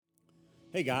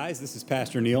Hey guys, this is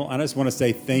Pastor Neil. I just want to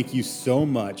say thank you so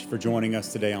much for joining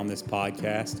us today on this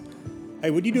podcast.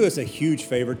 Hey, would you do us a huge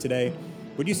favor today?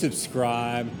 Would you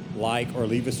subscribe, like, or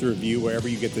leave us a review wherever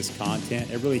you get this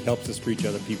content? It really helps us reach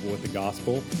other people with the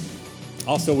gospel.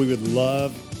 Also, we would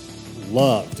love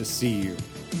to see you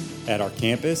at our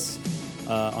campus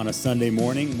on a Sunday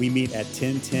morning. We meet at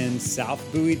 1010 South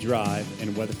Bowie Drive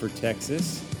in Weatherford,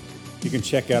 Texas. You can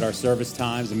check out our service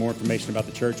times and more information about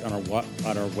the church on our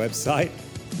website,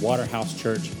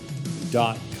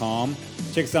 waterhousechurch.com.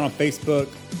 Check us out on Facebook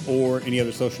or any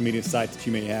other social media sites that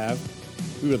you may have.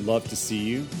 We would love to see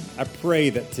you. I pray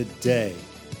that today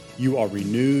you are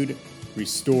renewed,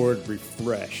 restored,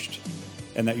 refreshed,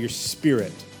 and that your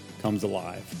spirit comes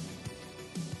alive.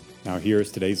 Now here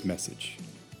is today's message.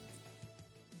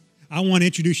 I want to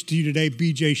introduce to you today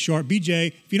BJ Sharp. BJ,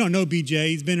 if you don't know BJ,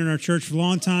 he's been in our church for a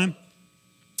long time.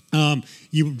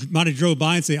 You might have drove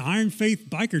by and say, Iron Faith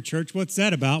Biker Church, what's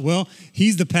that about? Well,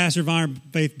 he's the pastor of Iron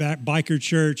Faith Biker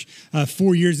Church.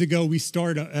 4 years ago, we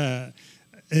started, I'm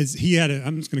just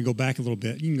going to go back a little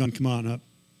bit. You can come on up.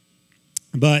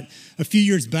 But a few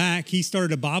years back, he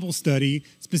started a Bible study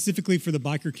specifically for the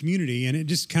biker community, and it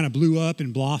just kind of blew up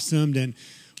and blossomed, and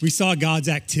we saw God's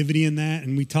activity in that,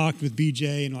 and we talked with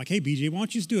BJ, and like, hey, BJ, why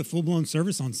don't you just do a full-blown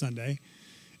service on Sunday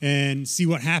and see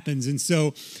what happens? And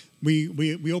so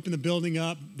we opened the building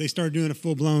up. They started doing a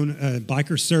full-blown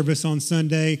biker service on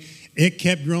Sunday. It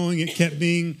kept growing. It kept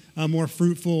being more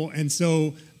fruitful. And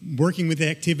so working with the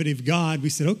activity of God, we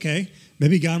said, okay,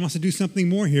 maybe God wants to do something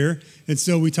more here. And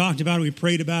so we talked about it. We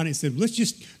prayed about it and said, let's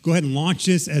just go ahead and launch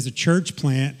this as a church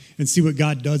plant and see what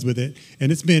God does with it.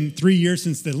 And it's been 3 years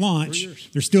since the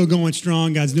launch. They're still going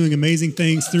strong. God's doing amazing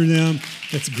things through them.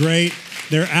 That's great.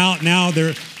 They're out now.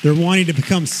 They're wanting to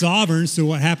become sovereign. So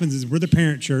what happens is we're the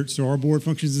parent church. So our board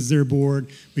functions as their board.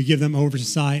 We give them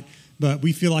oversight. But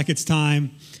we feel like it's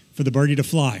time for the birdie to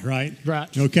fly, right?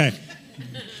 Right. Okay.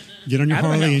 Get on your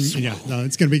Harley, and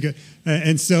it's going to be good.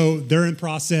 And so they're in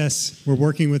process. We're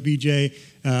working with BJ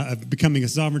of becoming a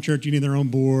sovereign church, getting their own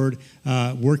board,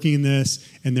 working in this,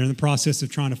 and they're in the process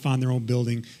of trying to find their own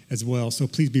building as well. So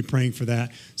please be praying for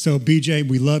that. So BJ,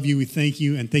 we love you, we thank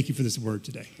you, and thank you for this word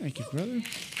today. Thank you, brother.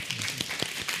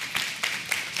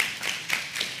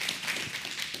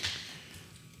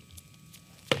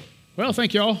 Well,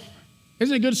 thank y'all.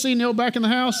 Isn't it good to see Neil back in the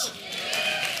house?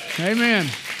 Amen.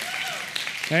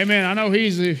 Amen. I know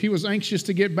he was anxious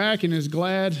to get back and is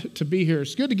glad to be here.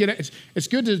 It's good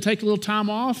to take a little time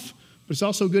off, but it's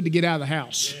also good to get out of the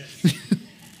house. Yes.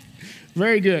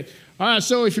 Very good. All right,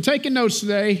 so if you're taking notes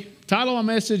today, title of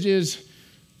my message is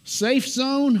Safe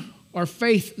Zone or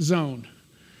Faith Zone.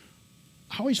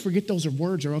 I always forget those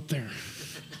words are up there.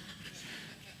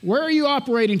 Where are you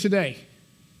operating today?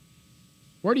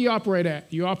 Where do you operate at?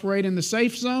 Do you operate in the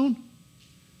safe zone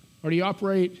or do you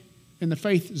operate in the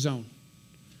faith zone?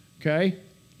 Okay,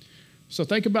 so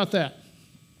think about that.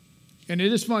 And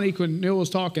it is funny, when Neil was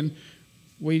talking,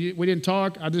 we didn't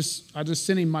talk. I just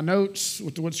sent him my notes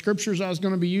with what scriptures I was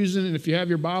going to be using. And if you have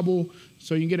your Bible,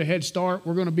 so you can get a head start,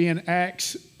 we're going to be in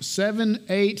Acts 7,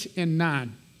 8, and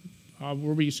 9.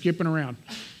 We'll be skipping around.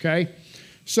 Okay,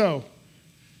 so,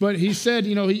 but he said,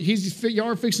 you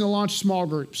are fixing to launch small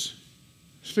groups.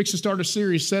 He's fixing to start a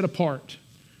series, Set Apart.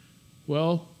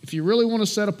 Well, if you really want to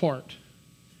set apart,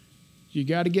 you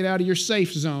got to get out of your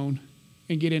safe zone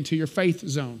and get into your faith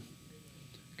zone,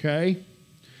 okay?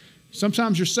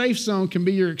 Sometimes your safe zone can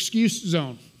be your excuse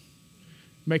zone.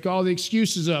 Make all the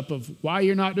excuses up of why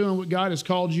you're not doing what God has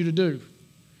called you to do,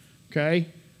 okay?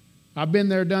 I've been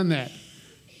there, done that.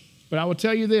 But I will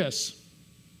tell you this.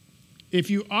 If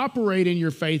you operate in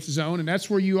your faith zone, and that's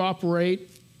where you operate,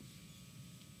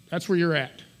 that's where you're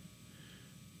at.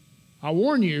 I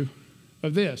warn you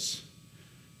of this.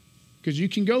 Because you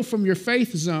can go from your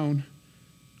faith zone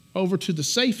over to the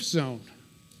safe zone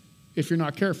if you're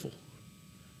not careful.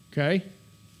 Okay?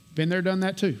 Been there, done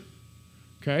that too.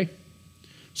 Okay?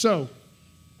 So,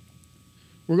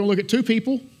 we're going to look at two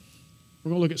people.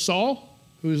 We're going to look at Saul,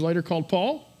 who is later called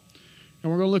Paul,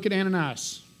 and we're going to look at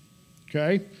Ananias.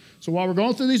 Okay? So while we're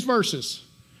going through these verses,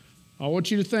 I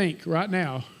want you to think right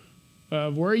now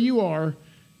of where you are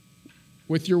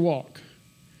with your walk,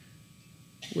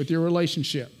 with your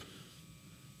relationship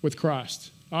with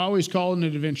Christ. I always call it an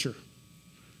adventure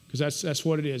because that's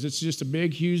what it is. It's just a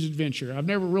big, huge adventure. I've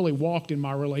never really walked in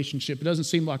my relationship. It doesn't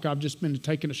seem like I've just been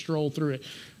taking a stroll through it.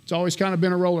 It's always kind of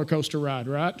been a roller coaster ride,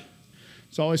 right?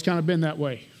 It's always kind of been that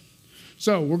way.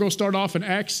 So we're going to start off in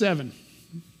Acts 7,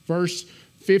 verse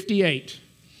 58. It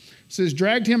says,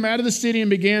 dragged him out of the city and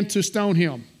began to stone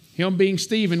him. him being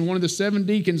Stephen, one of the 7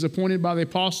 deacons appointed by the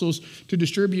apostles to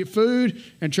distribute food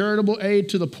and charitable aid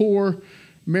to the poor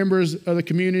members of the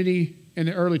community in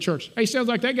the early church. Hey, sounds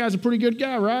like that guy's a pretty good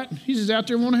guy, right? He's just out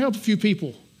there wanting to help a few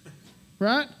people,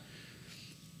 right?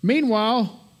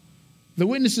 Meanwhile, the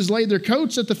witnesses laid their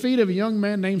coats at the feet of a young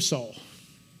man named Saul.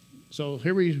 So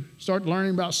here we start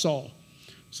learning about Saul.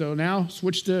 So now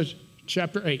switch to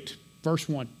chapter 8, verse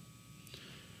 1. It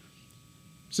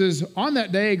says, on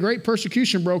that day, a great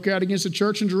persecution broke out against the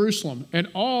church in Jerusalem, and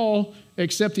all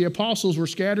except the apostles were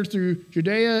scattered through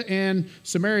Judea and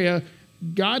Samaria.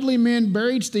 Godly men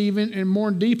buried Stephen and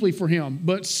mourned deeply for him.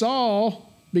 But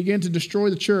Saul began to destroy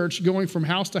the church, going from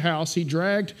house to house. He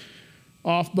dragged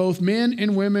off both men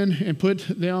and women and put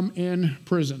them in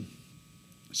prison.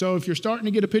 So if you're starting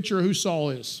to get a picture of who Saul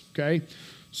is, okay,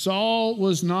 Saul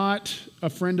was not a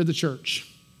friend of the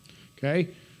church, okay?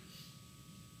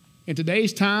 In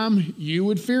today's time, you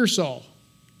would fear Saul.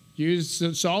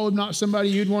 Saul is not somebody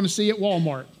you'd want to see at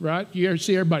Walmart, right? You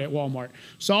see everybody at Walmart.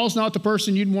 Saul's not the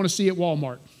person you'd want to see at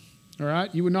Walmart, all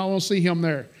right? You would not want to see him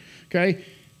there, okay?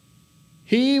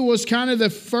 He was kind of the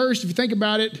first, if you think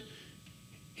about it,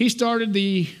 he started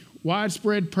the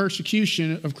widespread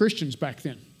persecution of Christians back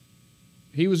then.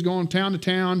 He was going town to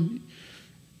town.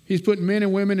 He's putting men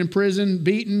and women in prison,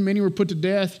 beaten. Many were put to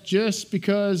death just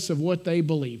because of what they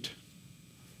believed.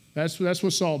 That's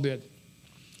what Saul did.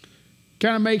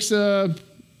 Kind of makes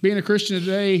being a Christian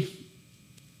today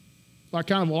like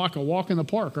a walk in the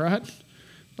park, right?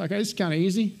 Like, it's kind of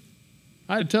easy.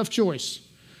 I had a tough choice.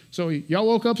 So y'all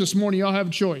woke up this morning, y'all have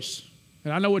a choice.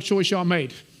 And I know what choice y'all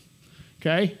made.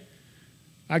 Okay?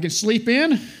 I can sleep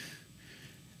in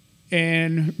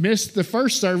and miss the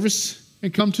first service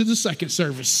and come to the second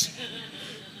service.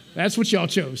 That's what y'all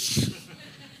chose.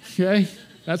 Okay?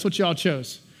 That's what y'all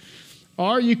chose.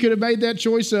 Or you could have made that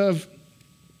choice of,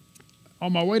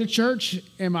 on my way to church,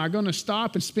 am I going to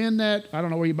stop and spend that? I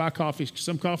don't know where you buy coffee.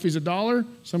 Some coffee's $1,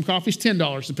 some coffee's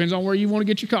 $10. Depends on where you want to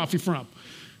get your coffee from.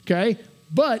 Okay?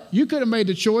 But you could have made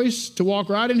the choice to walk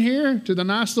right in here to the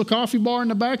nice little coffee bar in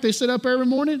the back they set up every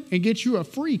morning and get you a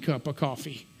free cup of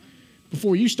coffee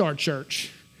before you start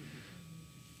church.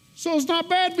 So it's not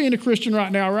bad being a Christian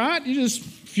right now, right? You just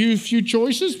few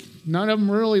choices. None of them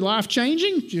really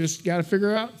life-changing. You just got to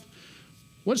figure out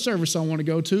what service I want to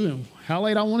go to and how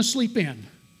late I want to sleep in,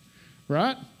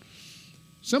 right?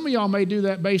 Some of y'all may do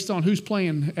that based on who's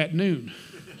playing at noon.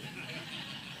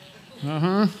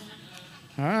 All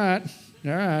right.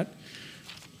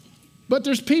 But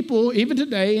there's people, even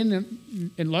today, and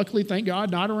luckily, thank God,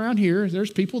 not around here,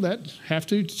 there's people that have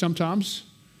to sometimes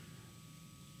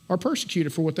are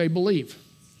persecuted for what they believe.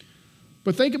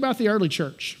 But think about the early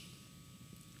church.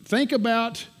 Think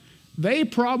about, they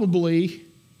probably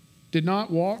did not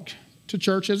walk to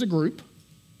church as a group,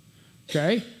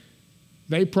 okay?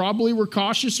 They probably were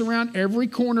cautious around every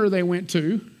corner they went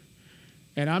to.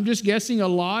 And I'm just guessing a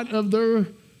lot of their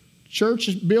church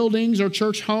buildings or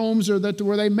church homes or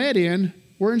where they met in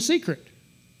were in secret.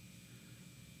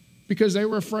 Because they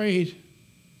were afraid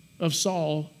of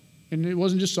Saul. And it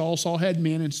wasn't just Saul. Saul had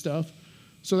men and stuff.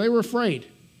 So they were afraid.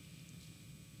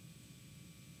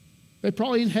 They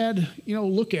probably had,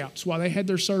 lookouts while they had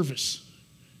their service.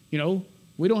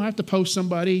 We don't have to post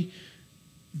somebody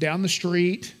down the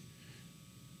street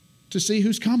to see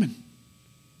who's coming,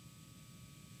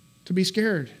 to be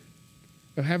scared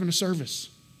of having a service.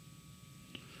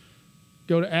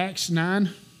 Go to Acts 9,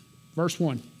 verse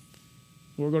 1.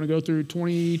 We're going to go through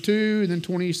 22 and then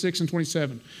 26 and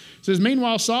 27. It says,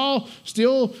 meanwhile, Saul,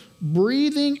 still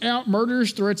breathing out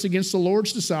murderous threats against the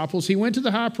Lord's disciples, he went to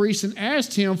the high priest and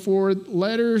asked him for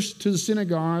letters to the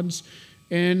synagogues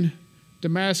in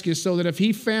Damascus, so that if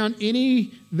he found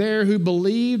any there who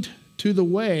believed to the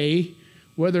way,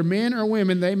 whether men or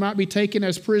women, they might be taken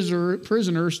as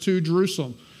prisoners to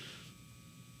Jerusalem.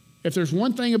 If there's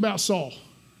one thing about Saul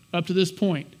up to this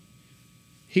point,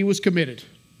 he was committed.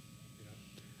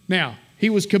 Now,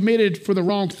 he was committed for the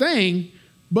wrong thing,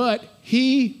 but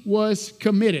he was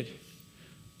committed.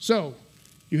 So,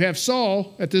 you have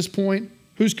Saul at this point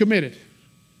who's committed.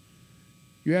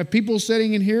 You have people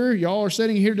sitting in here, y'all are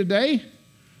sitting here today.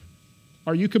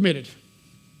 Are you committed?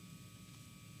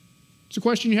 It's a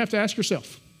question you have to ask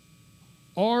yourself.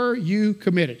 Are you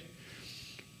committed?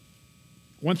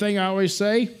 One thing I always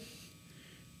say,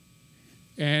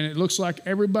 and it looks like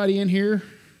everybody in here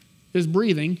is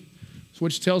breathing,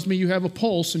 which tells me you have a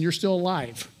pulse and you're still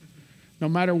alive. No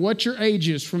matter what your age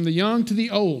is, from the young to the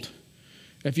old,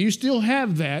 if you still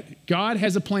have that, God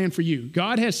has a plan for you.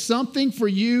 God has something for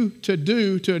you to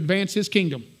do to advance his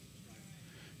kingdom.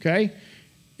 Okay?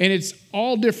 And it's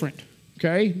all different.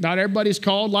 Okay? Not everybody's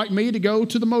called like me to go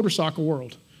to the motorcycle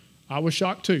world. I was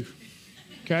shocked too.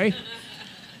 Okay?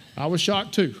 I was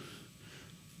shocked too.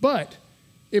 But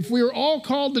if we were all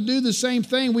called to do the same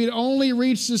thing, we'd only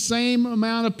reach the same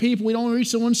amount of people. We'd only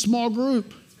reach the one small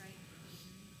group.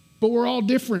 But we're all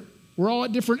different. We're all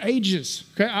at different ages.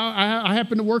 Okay, I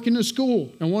happen to work in a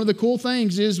school, and one of the cool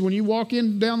things is when you walk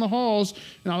in down the halls,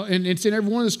 and it's in every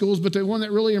one of the schools, but the one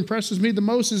that really impresses me the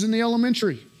most is in the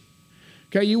elementary.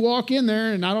 Okay, you walk in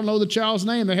there, and I don't know the child's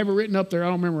name. They have it written up there. I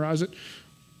don't memorize it.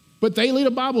 But they lead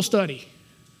a Bible study.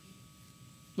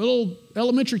 Little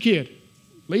elementary kid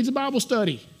leads a Bible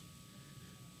study.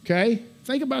 Okay,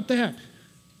 think about that.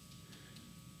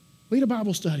 Lead a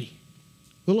Bible study.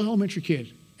 Little elementary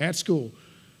kid at school.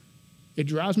 It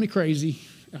drives me crazy.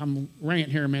 I'm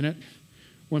ranting here a minute.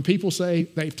 When people say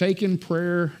they've taken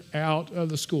prayer out of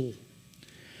the school.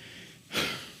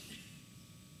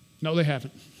 No, they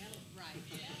haven't.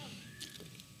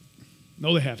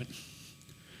 No, they haven't.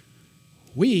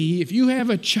 If you have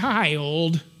a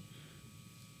child,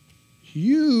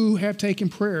 you have taken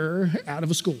prayer out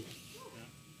of a school.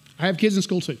 I have kids in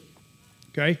school too.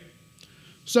 Okay?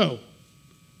 So,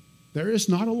 there is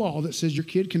not a law that says your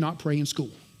kid cannot pray in school.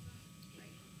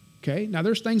 Okay? Now,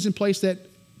 there's things in place that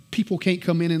people can't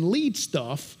come in and lead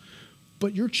stuff,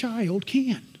 but your child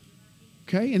can.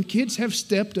 Okay? And kids have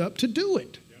stepped up to do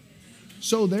it.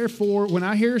 So, therefore, when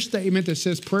I hear a statement that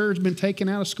says prayer has been taken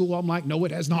out of school, I'm like, no,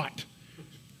 it has not.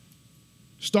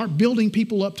 Start building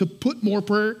people up to put more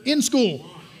prayer in school.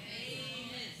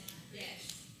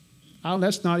 Oh,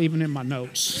 that's not even in my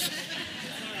notes.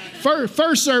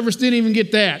 First service didn't even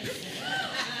get that.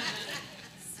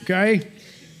 Okay?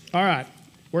 All right.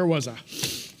 Where was I?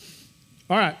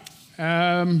 All right.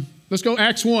 Let's go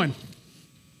Acts 1.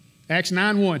 Acts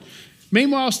 9:1.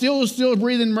 Meanwhile, still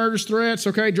breathing murderous threats.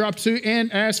 Okay, drop 2.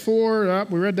 And asked for,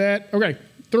 we read that. Okay,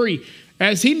 3.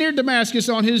 As he neared Damascus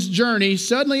on his journey,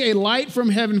 suddenly a light from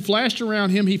heaven flashed around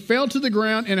him. He fell to the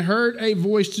ground and heard a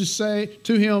voice to say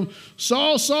to him,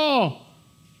 Saul, Saul,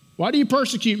 why do you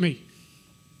persecute me?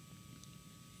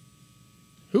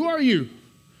 Who are you?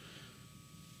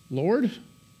 Lord?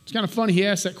 It's kind of funny he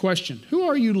asked that question. Who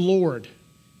are you, Lord?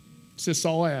 Says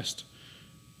Saul asked.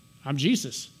 I'm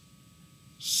Jesus.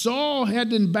 Saul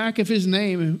had in the back of his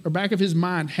name, or back of his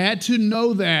mind, had to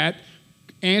know that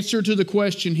answer to the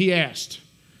question he asked.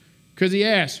 Because he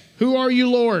asked, who are you,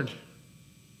 Lord?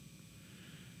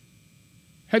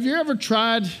 Have you ever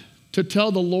tried to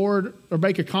tell the Lord or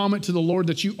make a comment to the Lord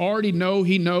that you already know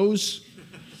he knows?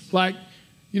 Like,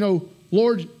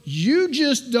 Lord, you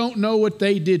just don't know what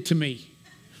they did to me.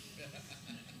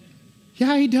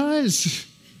 Yeah, he does.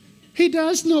 He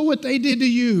does know what they did to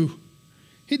you.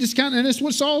 He just and that's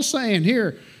what Saul's saying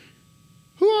here.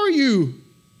 Who are you,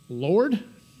 Lord?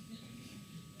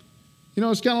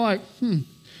 It's kind of like, He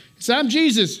said, I'm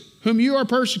Jesus, whom you are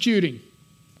persecuting.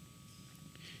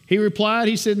 He replied,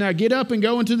 he said, now get up and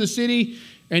go into the city,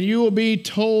 and you will be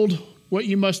told what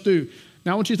you must do.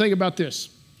 Now, I want you to think about this.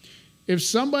 If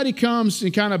somebody comes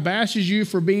and kind of bashes you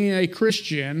for being a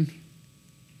Christian,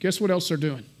 guess what else they're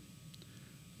doing?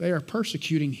 They are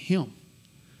persecuting him.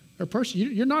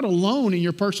 You're not alone in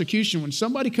your persecution. When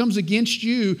somebody comes against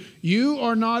you, you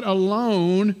are not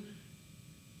alone.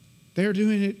 They're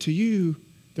doing it to you.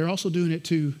 They're also doing it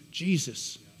to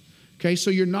Jesus. Okay,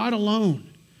 so you're not alone.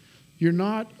 You're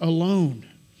not alone.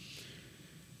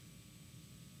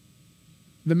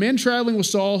 The men traveling with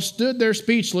Saul stood there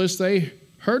speechless. They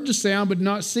heard the sound but did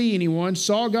not see anyone.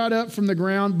 Saul got up from the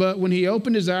ground, but when he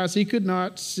opened his eyes, he could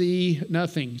not see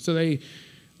nothing. So they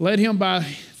led him by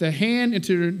the hand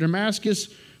into Damascus.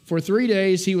 For 3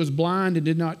 days he was blind and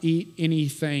did not eat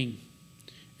anything.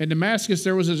 In Damascus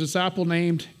there was a disciple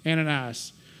named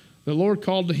Ananias. The Lord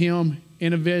called to him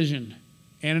in a vision,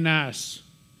 Ananias.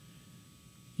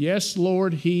 Yes,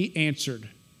 Lord, he answered.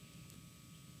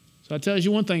 So that tells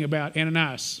you one thing about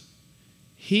Ananias.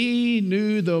 He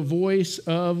knew the voice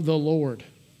of the Lord.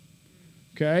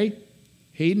 Okay?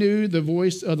 He knew the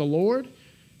voice of the Lord,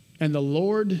 and the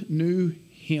Lord knew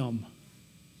him.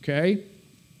 Okay?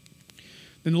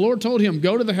 Then the Lord told him,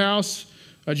 go to the house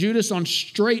of Judas on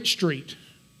Straight Street.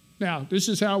 Now, this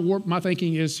is how warped my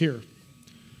thinking is here.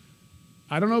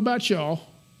 I don't know about y'all,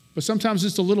 but sometimes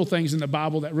it's the little things in the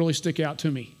Bible that really stick out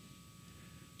to me.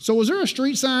 So was there a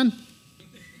street sign? It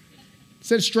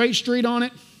said Straight Street on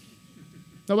it?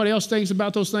 Nobody else thinks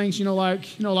about those things,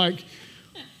 like,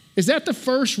 is that the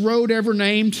first road ever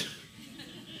named,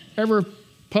 ever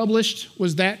published?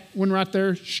 Was that one right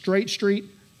there, Straight Street?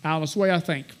 I don't know, that's the way I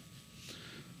think.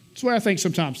 That's the way I think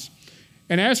sometimes.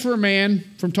 And as for a man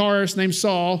from Tarsus named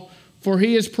Saul, for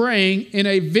he is praying, in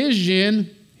a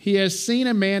vision he has seen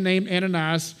a man named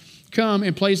Ananias come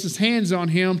and place his hands on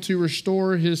him to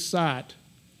restore his sight.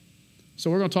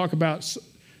 So we're going to talk about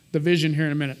the vision here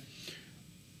in a minute.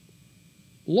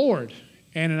 Lord,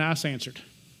 Ananias answered,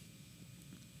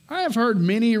 I have heard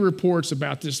many reports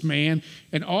about this man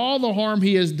and all the harm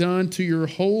he has done to your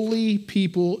holy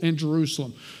people in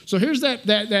Jerusalem. So here's that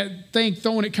thing,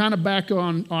 throwing it kind of back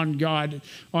on God,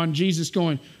 on Jesus,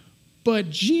 going,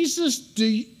 but Jesus,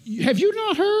 have you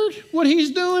not heard what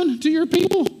he's doing to your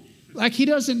people? Like he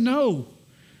doesn't know.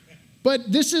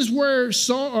 But this is where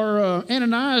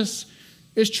Ananias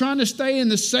is trying to stay in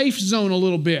the safe zone a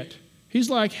little bit. He's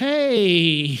like,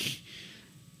 hey,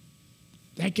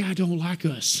 that guy don't like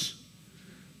us.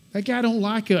 That guy don't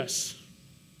like us.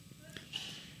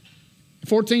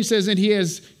 14 says, and he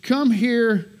has come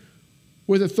here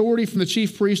with authority from the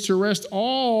chief priest to arrest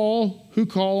all who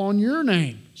call on your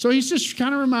name. So he's just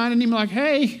kind of reminding him like,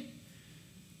 hey,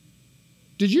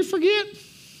 did you forget? It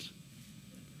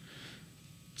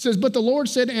says, but the Lord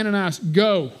said to Ananias,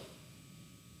 go.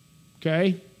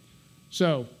 Okay?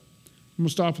 So, I'm going to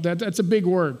stop with that. That's a big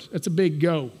word. That's a big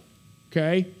go.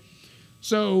 Okay?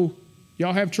 So,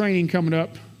 y'all have training coming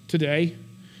up today.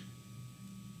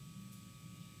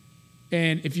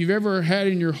 And if you've ever had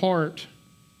in your heart,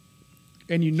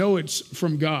 and you know it's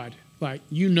from God, like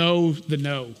you know the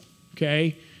no,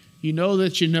 okay? You know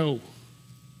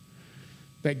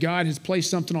that God has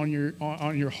placed something on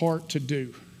your heart to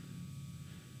do.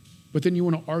 But then you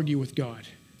want to argue with God.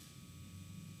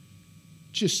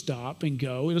 Just stop and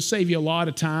go. It'll save you a lot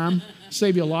of time,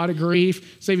 save you a lot of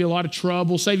grief, save you a lot of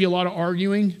trouble, save you a lot of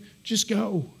arguing. Just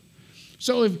go.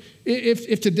 So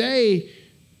if today,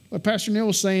 like Pastor Neil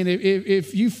was saying,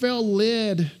 if you felt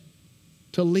led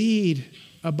to lead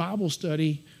a Bible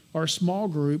study or a small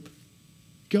group,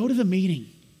 go to the meeting.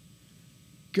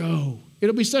 Go.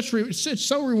 It'll be it's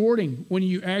so rewarding when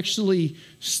you actually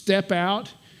step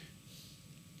out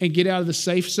and get out of the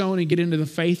safe zone and get into the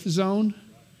faith zone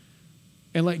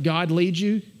and let God lead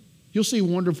you. You'll see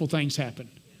wonderful things happen.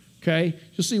 Okay?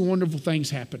 You'll see wonderful things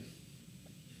happen.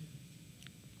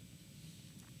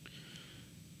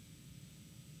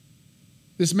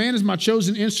 This man is my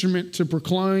chosen instrument to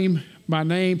proclaim my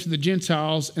name to the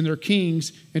Gentiles and their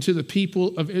kings and to the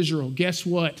people of Israel. Guess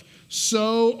what?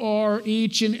 So are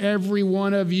each and every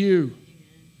one of you.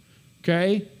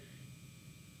 Okay?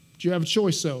 But you have a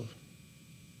choice, though.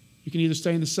 You can either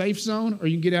stay in the safe zone or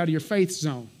you can get out of your faith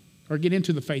zone or get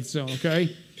into the faith zone,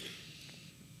 okay?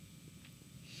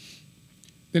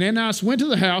 Then Ananias went to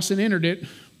the house and entered it.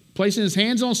 Placing his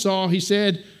hands on Saul, he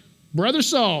said, Brother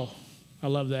Saul. I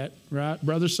love that, right?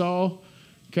 Brother Saul.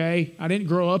 Okay, I didn't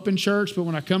grow up in church, but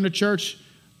when I come to church,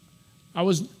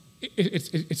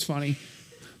 it's funny.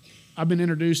 I've been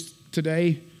introduced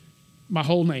today, my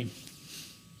whole name.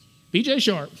 BJ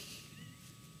Sharp.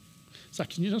 It's like,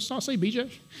 can you just not say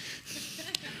BJ?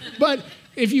 But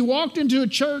if you walked into a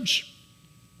church,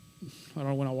 I don't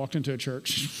know when I walked into a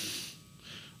church,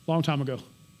 a long time ago,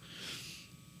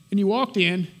 and you walked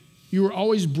in, you were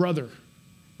always brother,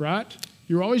 right?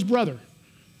 You were always brother.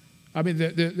 I mean,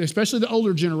 especially the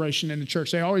older generation in the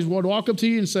church, they always would walk up to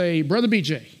you and say, Brother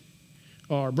BJ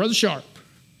or Brother Sharp.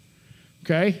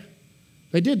 Okay?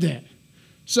 They did that.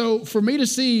 So for me to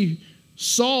see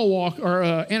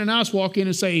Ananias walk in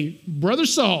and say, Brother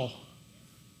Saul,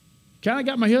 kind of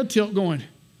got my head tilt going.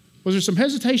 Was there some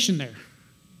hesitation there?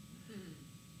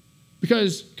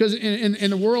 Because in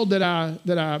the world that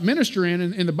I minister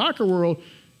in the biker world,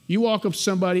 you walk up to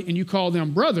somebody and you call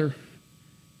them brother,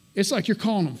 it's like you're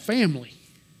calling them family.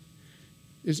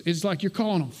 It's like you're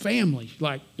calling them family.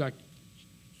 Like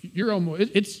you're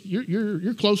almost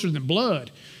you're closer than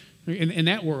blood in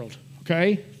that world.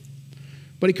 Okay,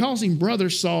 but he calls him Brother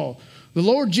Saul. The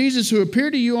Lord Jesus, who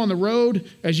appeared to you on the road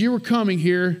as you were coming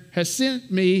here, has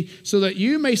sent me so that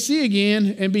you may see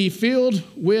again and be filled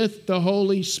with the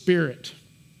Holy Spirit.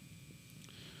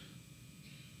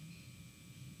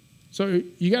 So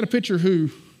you got to picture who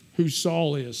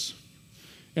Saul is.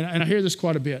 And I hear this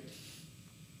quite a bit.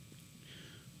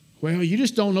 Well, you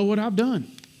just don't know what I've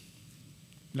done.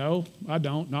 No, I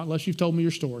don't. Not unless you've told me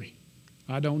your story.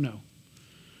 I don't know.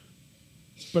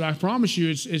 But I promise you,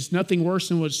 it's nothing worse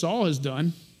than what Saul has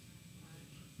done.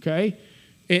 Okay?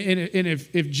 And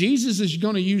if Jesus is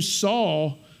going to use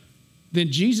Saul,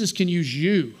 then Jesus can use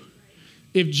you.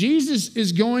 If Jesus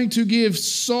is going to give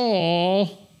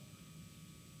Saul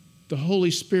the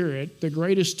Holy Spirit, the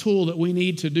greatest tool that we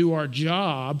need to do our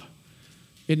job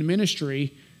in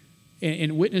ministry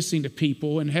and witnessing to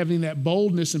people and having that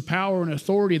boldness and power and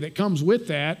authority that comes with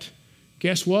that,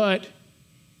 guess what?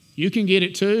 You can get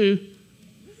it too.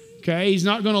 Okay? He's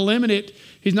not going to limit it.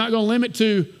 He's not going to limit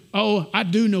to, oh, I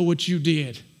do know what you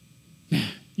did.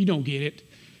 You don't get it.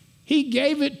 He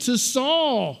gave it to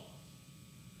Saul.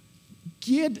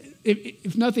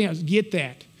 If nothing else, get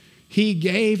that. He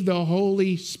gave the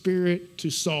Holy Spirit to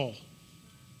Saul.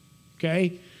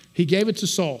 Okay? He gave it to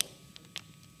Saul.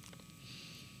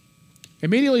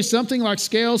 Immediately something like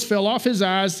scales fell off his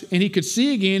eyes and he could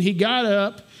see again. He got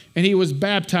up and he was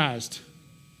baptized.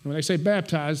 When they say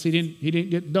baptized, he didn't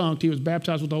get dunked. He was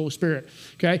baptized with the Holy Spirit.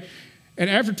 Okay? And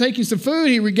after taking some food,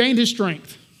 he regained his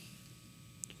strength.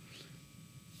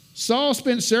 Saul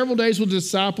spent several days with the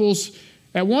disciples.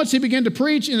 At once he began to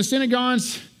preach in the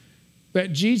synagogues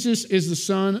that Jesus is the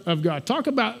Son of God. Talk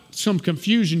about some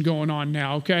confusion going on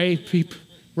now, okay? People,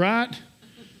 right?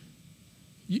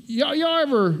 Y'all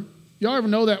ever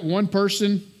know that one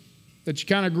person that you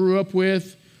kind of grew up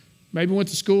with, maybe went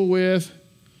to school with?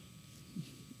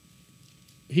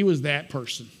 He was that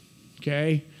person,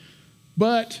 okay?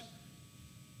 But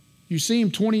you see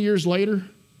him 20 years later,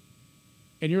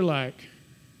 and you're like,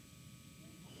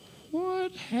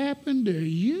 what happened to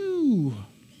you?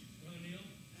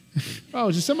 Oh,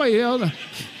 is it somebody else?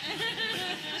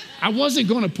 I wasn't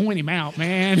going to point him out,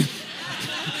 man.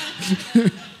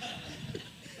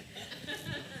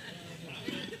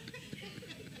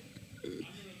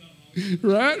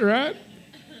 Right.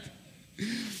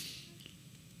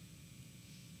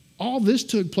 All this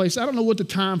took place. I don't know what the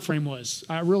time frame was.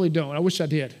 I really don't. I wish I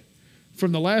did.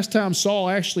 From the last time Saul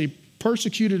actually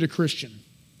persecuted a Christian,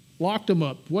 locked him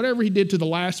up, whatever he did to the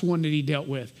last one that he dealt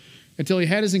with, until he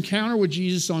had his encounter with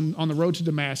Jesus on the road to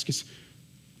Damascus,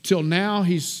 till now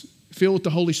he's filled with the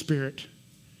Holy Spirit,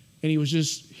 and he was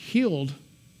just healed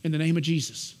in the name of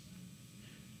Jesus.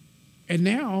 And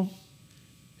now,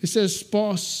 it says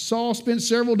Saul spent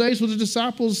several days with the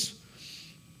disciples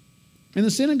in the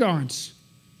synagogues,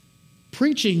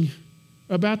 preaching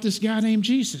about this guy named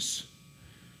Jesus.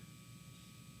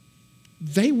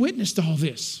 They witnessed all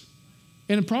this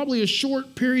in probably a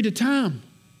short period of time.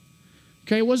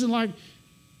 Okay, it wasn't like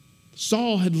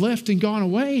Saul had left and gone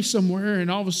away somewhere and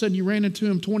all of a sudden you ran into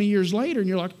him 20 years later and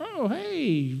you're like, oh,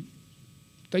 hey,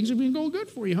 things have been going good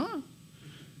for you, huh?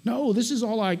 No, this is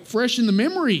all like fresh in the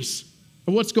memories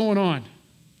of what's going on.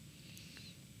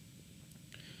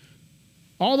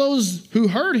 All those who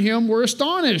heard him were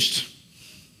astonished.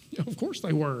 Of course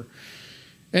they were.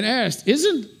 And asked,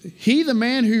 isn't he the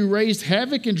man who raised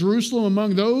havoc in Jerusalem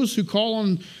among those who call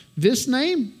on this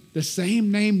name? The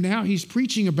same name now he's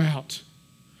preaching about.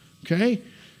 Okay?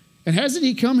 And hasn't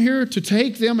he come here to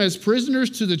take them as prisoners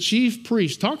to the chief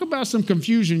priest? Talk about some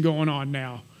confusion going on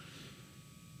now.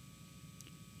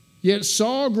 Yet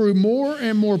Saul grew more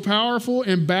and more powerful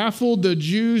and baffled the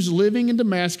Jews living in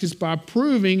Damascus by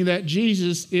proving that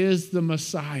Jesus is the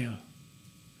Messiah.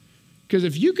 Because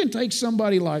if you can take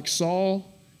somebody like Saul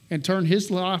and turn his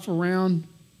life around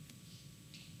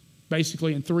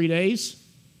basically in 3 days,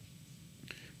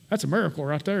 that's a miracle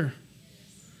right there.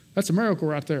 That's a miracle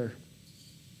right there.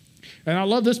 And I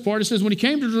love this part. It says, when he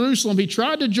came to Jerusalem, he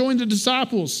tried to join the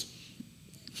disciples,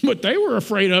 but they were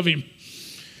afraid of him,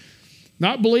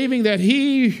 not believing that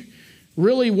he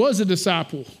really was a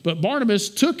disciple. But Barnabas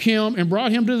took him and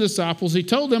brought him to the disciples. He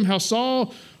told them how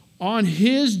Saul on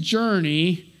his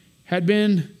journey had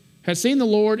seen the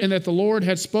Lord and that the Lord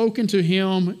had spoken to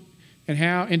him and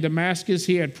how in Damascus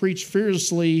he had preached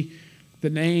fearlessly the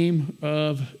name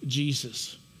of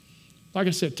Jesus. Like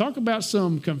I said, talk about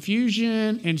some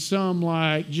confusion and some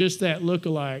like just that look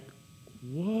of like,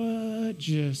 what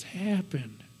just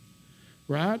happened?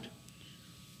 Right?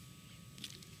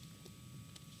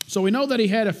 So we know that he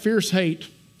had a fierce hate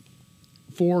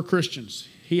for Christians.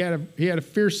 He had a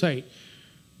fierce hate.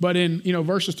 But in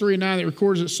verses 3 and 9, it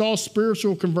records that Saul's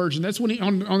spiritual conversion. That's when he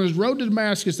on his road to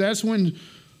Damascus. That's when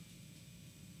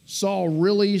Saul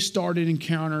really started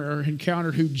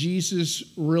encountered who Jesus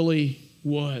really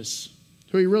was,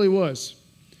 who he really was.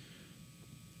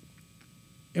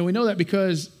 And we know that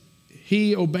because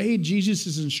he obeyed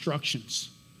Jesus' instructions.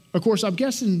 Of course, I'm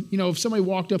guessing, if somebody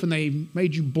walked up and they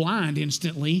made you blind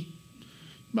instantly,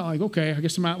 you'd be like, okay, I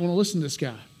guess I might want to listen to this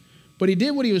guy. But he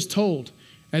did what he was told.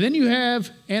 And then you have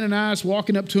Ananias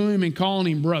walking up to him and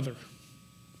calling him brother.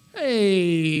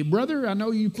 Hey, brother, I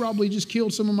know you probably just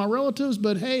killed some of my relatives,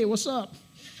 but hey, what's up?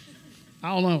 I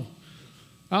don't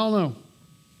know.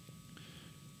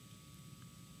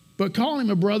 But calling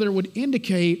him a brother would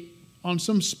indicate on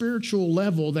some spiritual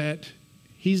level that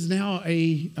he's now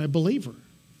a believer,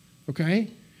 okay?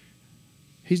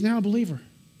 He's now a believer.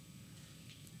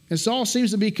 And Saul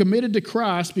seems to be committed to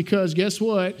Christ because guess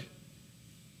what?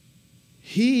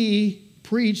 He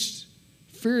preached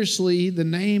fiercely the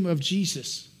name of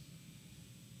Jesus.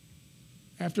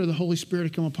 after the Holy Spirit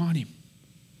had come upon him.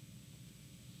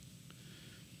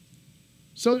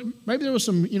 So maybe there was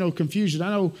some, confusion. I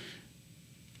know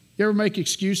you ever make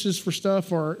excuses for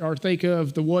stuff or think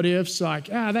of the what ifs, like,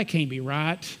 that can't be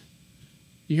right.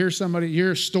 You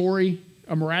hear a story,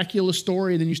 a miraculous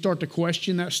story, and then you start to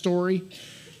question that story.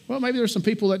 Well, maybe there's some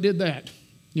people that did that.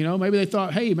 Maybe they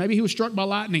thought, hey, maybe he was struck by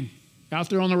lightning out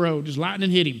there on the road. Just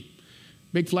lightning hit him.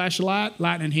 Big flash of light,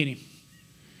 lightning hit him.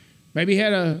 Maybe he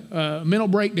had a mental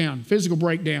breakdown, physical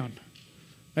breakdown.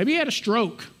 Maybe he had a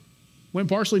stroke, went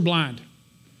partially blind.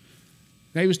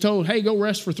 And he was told, hey, go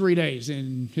rest for 3 days,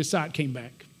 and his sight came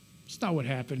back. It's not what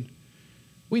happened.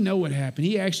 We know what happened.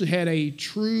 He actually had a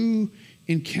true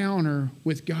encounter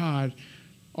with God,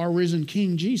 our risen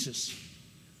King Jesus.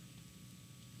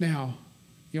 Now,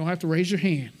 you don't have to raise your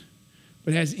hand,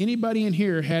 but has anybody in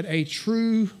here had a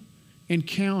true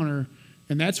encounter,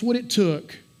 and that's what it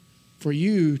took for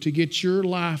you to get your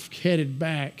life headed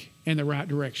back in the right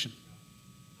direction?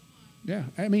 Yeah,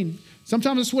 I mean,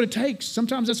 sometimes that's what it takes.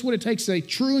 Sometimes that's what it takes, a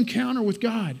true encounter with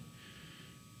God.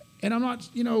 And I'm not,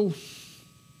 I'm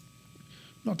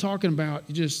not talking about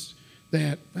just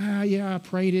that, I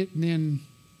prayed it and then,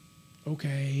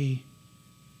 okay.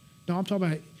 No, I'm talking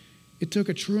about it took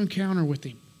a true encounter with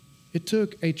him. It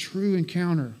took a true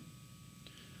encounter.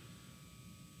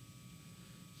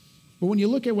 But when you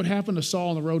look at what happened to Saul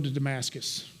on the road to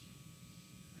Damascus,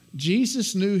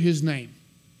 Jesus knew his name.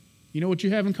 You know what you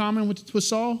have in common with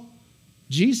Saul?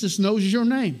 Jesus knows your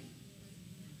name.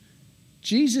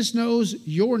 Jesus knows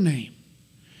your name.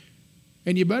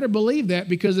 And you better believe that,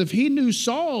 because if he knew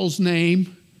Saul's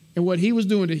name and what he was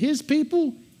doing to his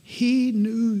people, he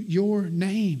knew your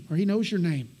name, or he knows your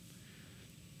name.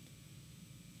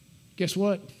 Guess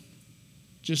what?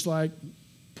 Just like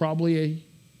probably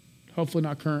hopefully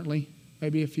not currently,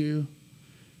 maybe a few,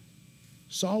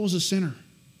 Saul was a sinner.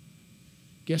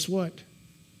 Guess what?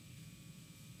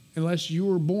 Unless you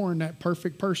were born that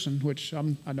perfect person, which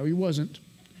I know you wasn't.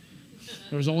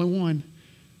 There was only one.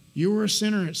 You were a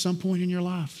sinner at some point in your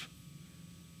life.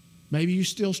 Maybe you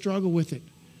still struggle with it.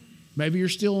 Maybe you're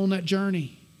still on that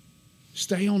journey.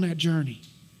 Stay on that journey.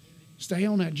 Stay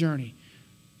on that journey.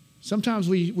 Sometimes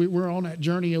we're on that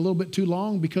journey a little bit too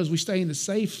long because we stay in the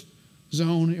safe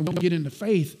zone and we get in the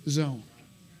faith zone.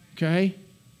 Okay?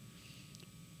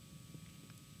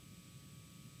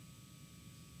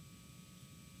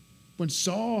 When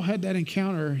Saul had that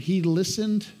encounter, he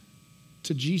listened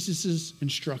to Jesus'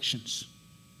 instructions.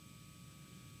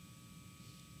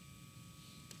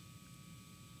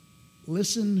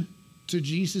 Listen to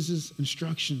Jesus'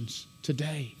 instructions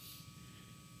today.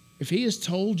 If he has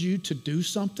told you to do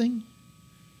something,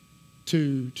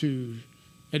 to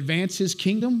advance his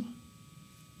kingdom,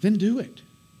 then do it.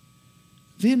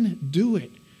 Then do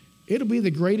it. It'll be the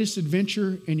greatest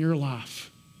adventure in your life.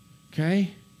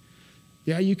 Okay?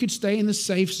 Yeah, you could stay in the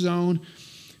safe zone,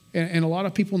 and a lot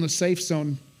of people in the safe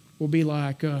zone will be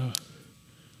like,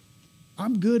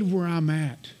 I'm good where I'm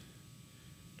at.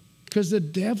 Because the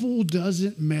devil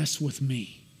doesn't mess with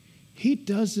me. He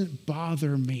doesn't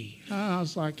bother me. I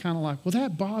was kind of like, well,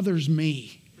 that bothers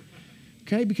me.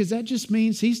 Okay, because that just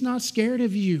means he's not scared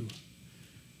of you.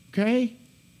 Okay?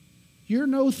 You're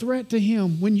no threat to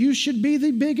him when you should be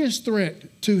the biggest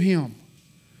threat to him.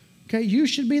 Okay, you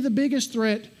should be the biggest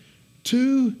threat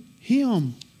to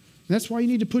him. That's why you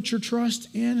need to put your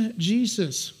trust in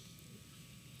Jesus.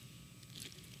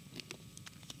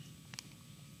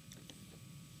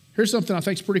 Here's something I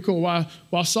think is pretty cool.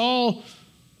 While Saul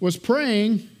was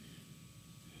praying,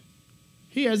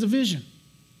 he has a vision.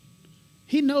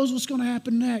 He knows what's going to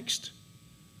happen next.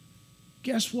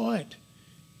 Guess what?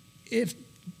 If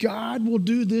God will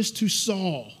do this to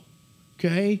Saul,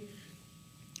 okay,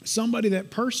 somebody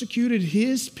that persecuted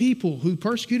his people, who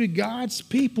persecuted God's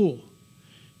people,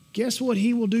 guess what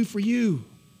he will do for you?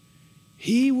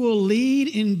 He will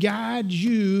lead and guide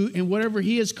you in whatever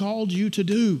he has called you to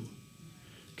do.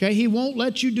 Okay, he won't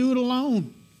let you do it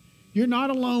alone. You're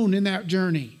not alone in that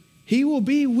journey. He will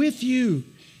be with you.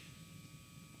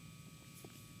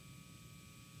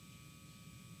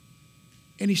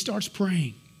 And he starts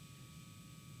praying.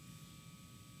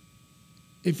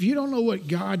 If you don't know what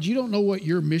God, you don't know what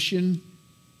your mission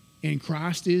in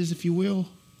Christ is, if you will,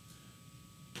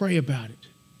 pray about it.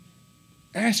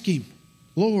 Ask him,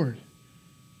 Lord,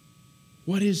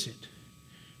 what is it?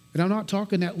 And I'm not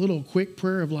talking that little quick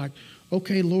prayer of like,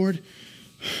 okay, Lord,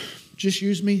 just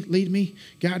use me, lead me,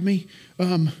 guide me,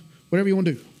 whatever you want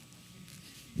to do.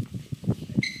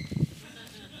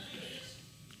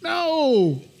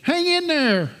 No, hang in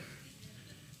there.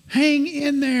 Hang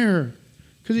in there,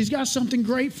 because he's got something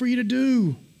great for you to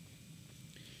do.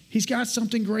 He's got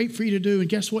something great for you to do. And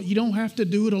guess what? You don't have to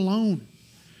do it alone.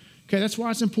 Okay, that's why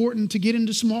it's important to get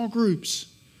into small groups.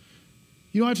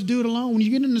 You don't have to do it alone. When you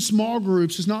get into small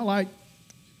groups, it's not like,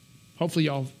 hopefully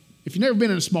y'all, if you've never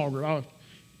been in a small group,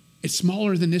 it's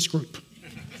smaller than this group.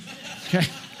 Okay?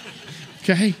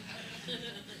 Okay?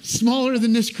 Smaller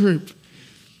than this group.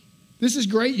 This is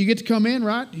great. You get to come in,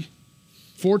 right?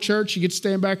 For church, you get to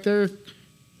stand back there,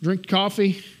 drink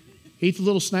coffee, eat the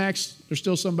little snacks. There's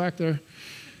still some back there.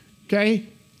 Okay?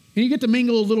 And you get to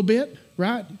mingle a little bit,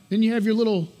 right? Then you have your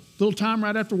little time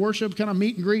right after worship, kind of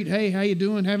meet and greet. Hey, how you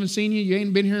doing? Haven't seen you. You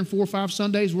ain't been here in 4 or 5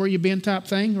 Sundays. Where you been type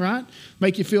thing, right?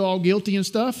 Make you feel all guilty and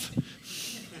stuff.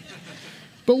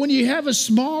 But when you have a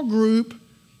small group,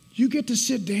 you get to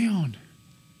sit down.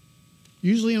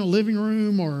 Usually in a living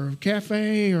room or a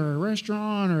cafe or a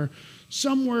restaurant or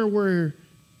somewhere where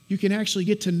you can actually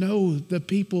get to know the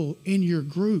people in your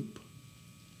group.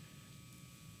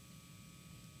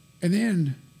 And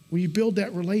then when you build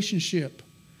that relationship,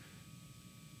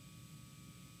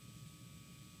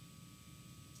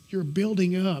 you're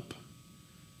building up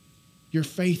your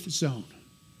faith zone.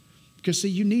 Because, see,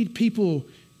 you need people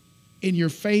in your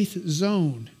faith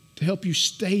zone to help you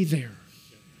stay there.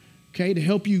 Okay, to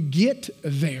help you get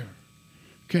there.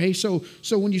 Okay, so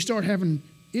when you start having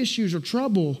issues or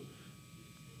trouble,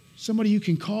 somebody you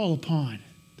can call upon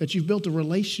that you've built a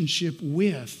relationship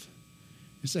with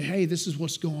and say, hey, this is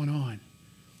what's going on.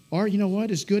 Or, you know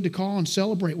what, it's good to call and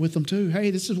celebrate with them too. Hey,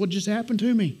 this is what just happened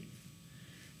to me.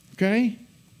 Okay?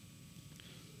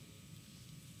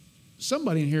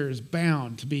 Somebody in here is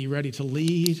bound to be ready to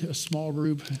lead a small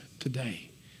group today.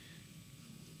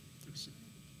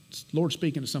 It's the Lord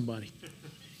speaking to somebody.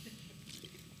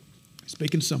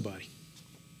 Speaking to somebody.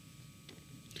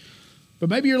 But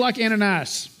maybe you're like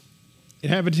Ananias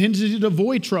and have a tendency to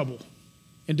avoid trouble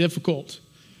and difficult.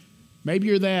 Maybe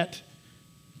you're that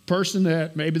person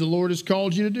that maybe the Lord has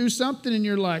called you to do something and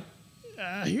you're like,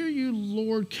 I hear you,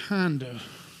 Lord, kinda.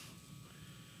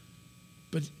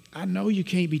 But I know you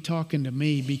can't be talking to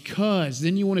me, because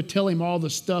then you want to tell him all the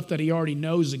stuff that he already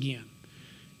knows again.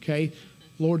 Okay?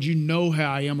 Lord, you know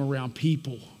how I am around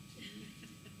people.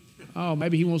 Oh,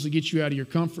 maybe he wants to get you out of your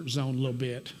comfort zone a little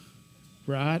bit,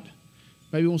 right?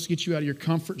 Maybe he wants to get you out of your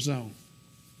comfort zone,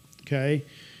 okay?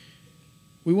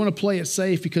 We want to play it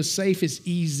safe because safe is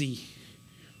easy.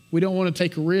 We don't want to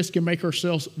take a risk and make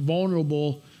ourselves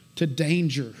vulnerable to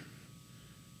danger.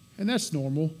 And that's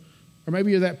normal. Or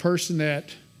maybe you're that person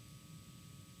that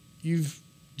you've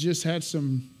just had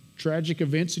some tragic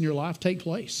events in your life take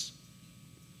place.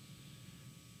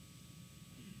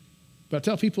 But I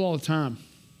tell people all the time,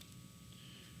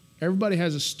 everybody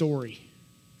has a story.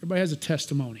 Everybody has a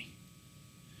testimony.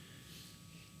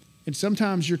 And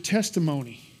sometimes your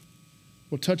testimony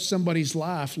will touch somebody's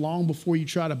life long before you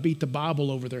try to beat the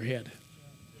Bible over their head.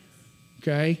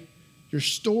 Okay? Your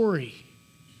story.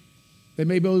 They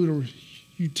may be able to,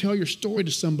 you tell your story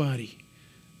to somebody.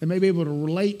 They may be able to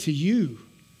relate to you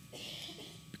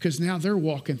because now they're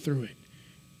walking through it.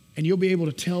 And you'll be able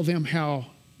to tell them how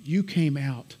you came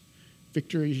out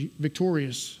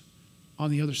victorious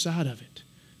on the other side of it.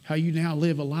 How you now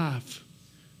live a life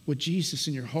with Jesus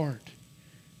in your heart.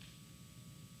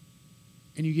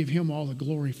 And you give him all the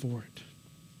glory for it.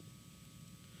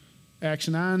 Acts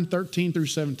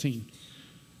 9:13-17.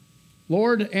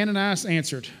 Lord, Ananias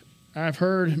answered, I've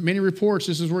heard many reports.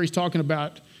 This is where he's talking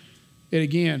about it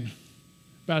again.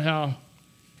 About how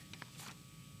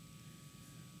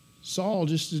Saul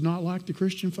just does not like the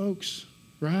Christian folks,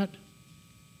 right?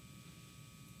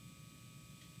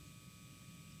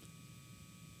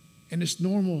 And it's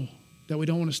normal that we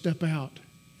don't want to step out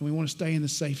and we want to stay in the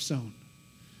safe zone.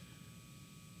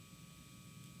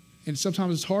 And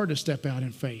sometimes it's hard to step out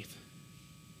in faith.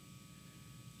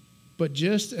 But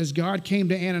just as God came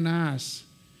to Ananias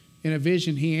in a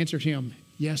vision, he answered him,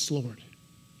 yes, Lord.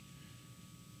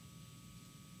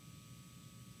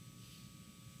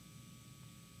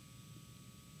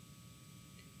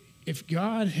 If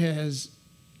God has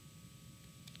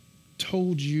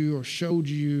told you or showed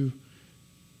you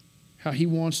how he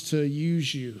wants to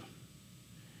use you,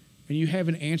 and you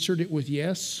haven't answered it with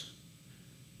yes,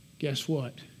 guess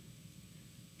what?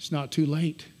 It's not too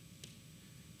late,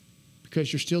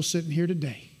 because you're still sitting here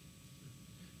today.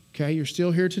 Okay, you're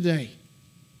still here today.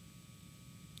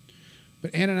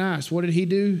 But Ananias, what did he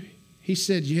do? He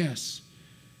said yes,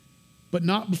 but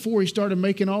not before he started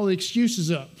making all the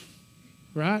excuses up,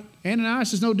 right?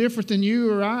 Ananias is no different than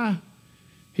you or I.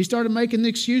 He started making the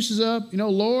excuses up. You know,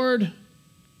 Lord,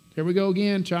 here we go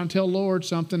again, trying to tell Lord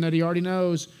something that he already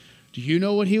knows. Do you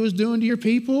know what he was doing to your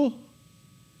people?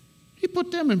 He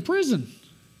put them in prison.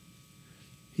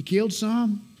 He killed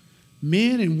some.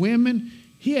 men and women.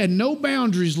 He had no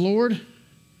boundaries, Lord.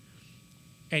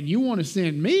 And you want to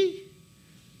send me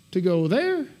to go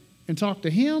there and talk to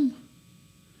him?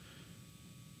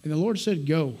 And the Lord said,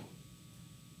 go.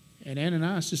 And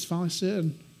Ananias just finally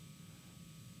said,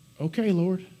 okay,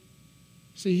 Lord.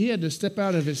 See, he had to step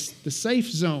out of the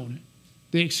safe zone,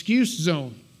 the excuse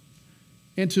zone,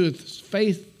 into a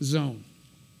faith zone.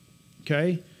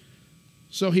 Okay?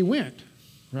 So he went,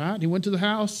 right? He went to the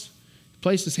house,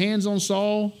 placed his hands on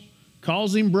Saul,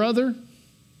 calls him brother, and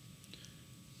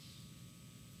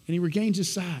he regains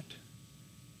his sight. And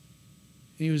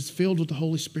he was filled with the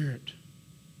Holy Spirit.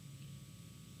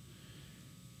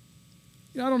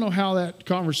 I don't know how that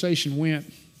conversation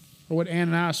went or what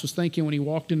Ananias was thinking when he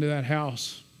walked into that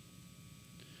house.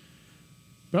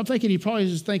 But I'm thinking he probably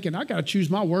was just thinking, I got to choose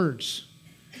my words.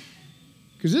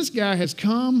 Because this guy has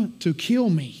come to kill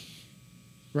me,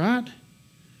 right?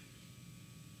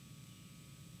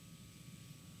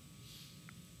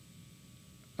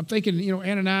 I'm thinking,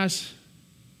 Ananias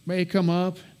may have come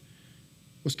up,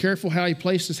 was careful how he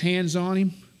placed his hands on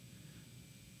him,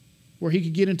 where he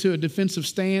could get into a defensive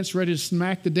stance, ready to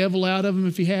smack the devil out of him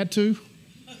if he had to.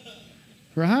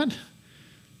 Right?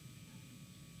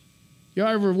 Y'all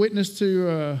ever witnessed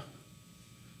to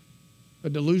a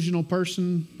delusional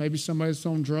person? Maybe somebody that's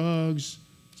on drugs,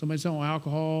 somebody that's on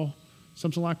alcohol,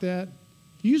 something like that.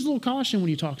 Use a little caution when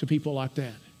you talk to people like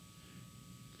that,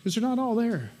 because they're not all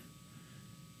there.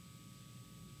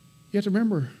 You have to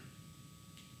remember,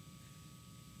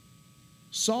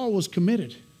 Saul was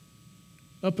committed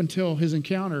up until his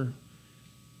encounter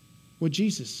with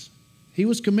Jesus. He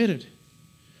was committed.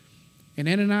 And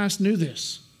Ananias knew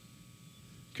this.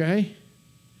 Okay?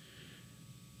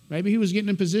 Maybe he was getting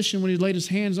in position when he laid his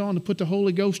hands on to put the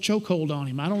Holy Ghost chokehold on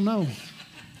him. I don't know.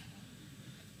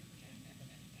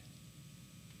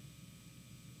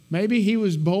 Maybe he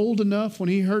was bold enough when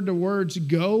he heard the words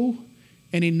go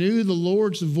and he knew the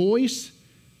Lord's voice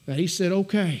that he said,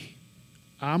 okay,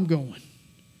 I'm going.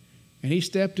 And he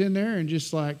stepped in there and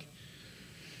just like,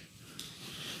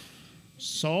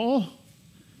 Saul,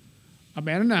 I'm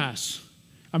Ananias.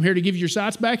 I'm here to give you your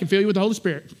sights back and fill you with the Holy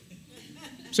Spirit.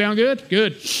 Sound good?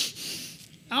 Good.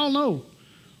 I don't know.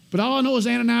 But all I know is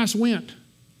Ananias went.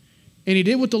 And he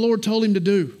did what the Lord told him to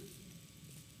do.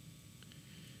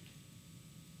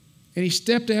 And he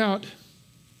stepped out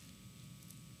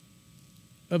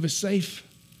of his safe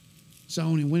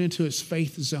zone and went into his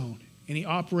faith zone. And he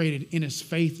operated in his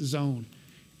faith zone.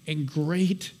 And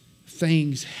great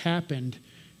things happened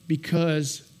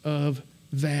because of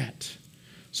that.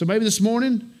 So maybe this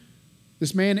morning,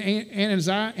 this man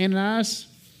Ananias,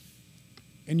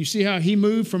 and you see how he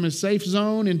moved from his safe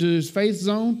zone into his faith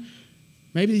zone.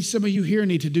 Maybe some of you here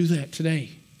need to do that today.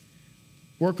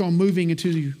 Work on moving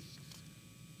into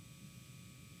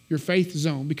your faith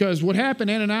zone. Because what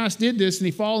happened, Ananias did this and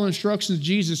he followed the instructions of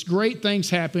Jesus. Great things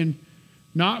happened,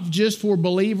 not just for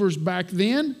believers back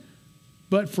then,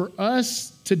 but for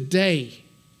us today.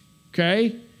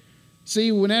 Okay?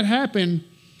 See, when that happened,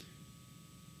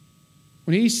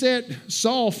 when he set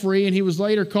Saul free and he was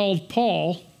later called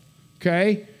Paul,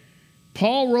 okay,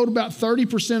 Paul wrote about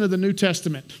 30% of the New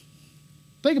Testament.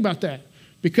 Think about that.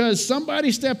 Because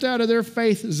somebody stepped out of their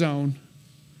faith zone,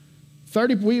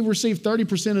 we received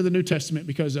 30% of the New Testament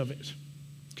because of it.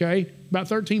 Okay? About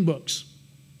 13 books.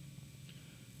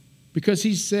 Because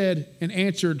he said and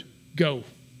answered, go.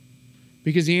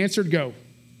 Because he answered, go.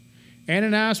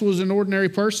 Ananias was an ordinary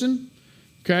person,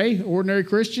 okay, ordinary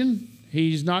Christian.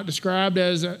 He's not described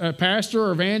as a pastor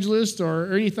or evangelist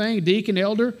or anything, deacon,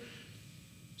 elder.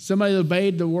 Somebody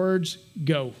obeyed the words,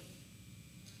 go.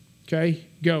 Okay,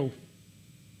 go.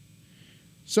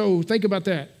 So think about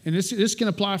that. And this can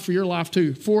apply for your life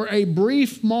too. For a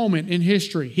brief moment in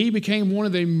history, he became one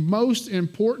of the most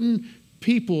important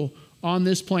people on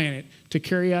this planet to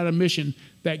carry out a mission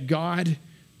that God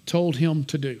told him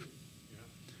to do.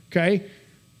 Okay?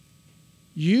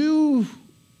 You,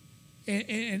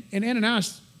 and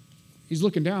Ananias, he's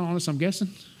looking down on us, I'm guessing.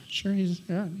 Sure,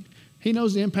 he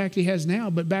knows the impact he has now,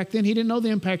 but back then he didn't know the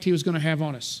impact he was going to have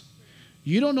on us.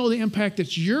 You don't know the impact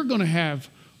that you're going to have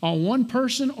on one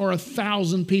person or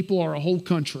 1,000 people or a whole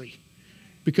country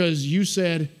because you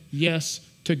said yes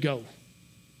to go.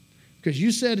 Because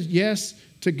you said yes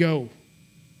to go.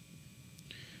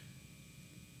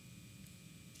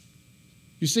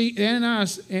 You see,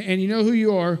 Ananias, and you know who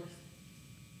you are.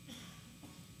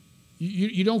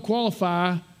 You don't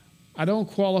qualify. I don't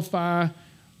qualify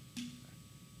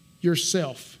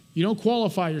yourself. You don't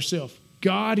qualify yourself.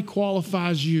 God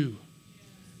qualifies you.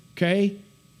 Okay?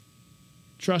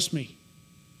 Trust me.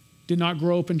 Did not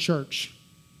grow up in church.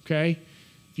 Okay?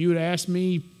 If you would ask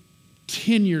me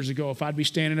 10 years ago, if I'd be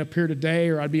standing up here today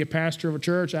or I'd be a pastor of a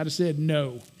church, I'd have said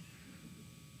no.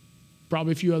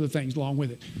 Probably a few other things along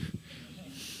with it.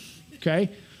 Okay?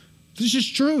 This is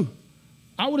just true.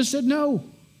 I would have said no.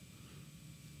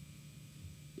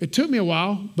 It took me a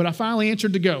while, but I finally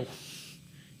answered to go.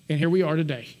 And here we are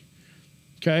today.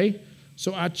 Okay?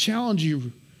 So I challenge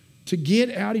you to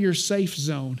get out of your safe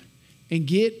zone and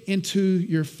get into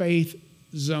your faith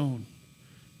zone.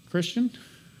 Christian?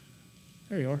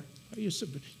 There you are. You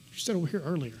sat over here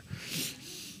earlier.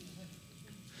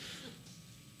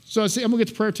 So I'm going to get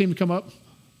the prayer team to come up.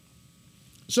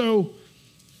 So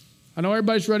I know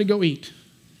everybody's ready to go eat.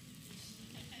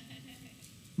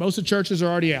 Most of the churches are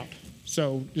already out.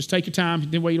 So just take your time.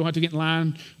 That way you don't have to get in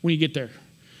line when you get there.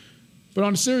 But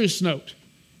on a serious note,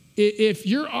 if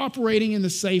you're operating in the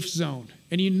safe zone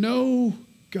and you know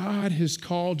God has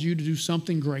called you to do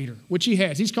something greater, which he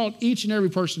has. He's called each and every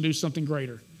person to do something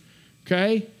greater.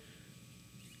 Okay?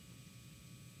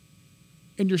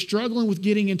 And you're struggling with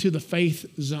getting into the faith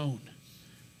zone,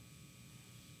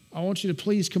 I want you to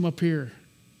please come up here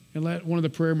and let one of the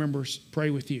prayer members pray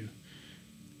with you.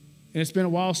 And it's been a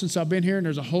while since I've been here, and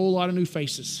there's a whole lot of new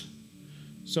faces.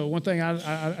 So one thing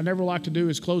I never like to do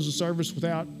is close the service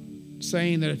without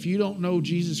saying that if you don't know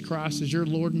Jesus Christ as your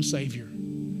Lord and Savior,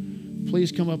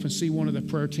 please come up and see one of the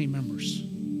prayer team members.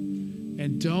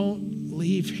 And don't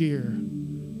leave here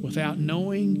without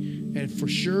knowing and for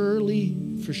sure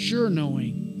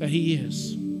knowing that he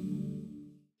is.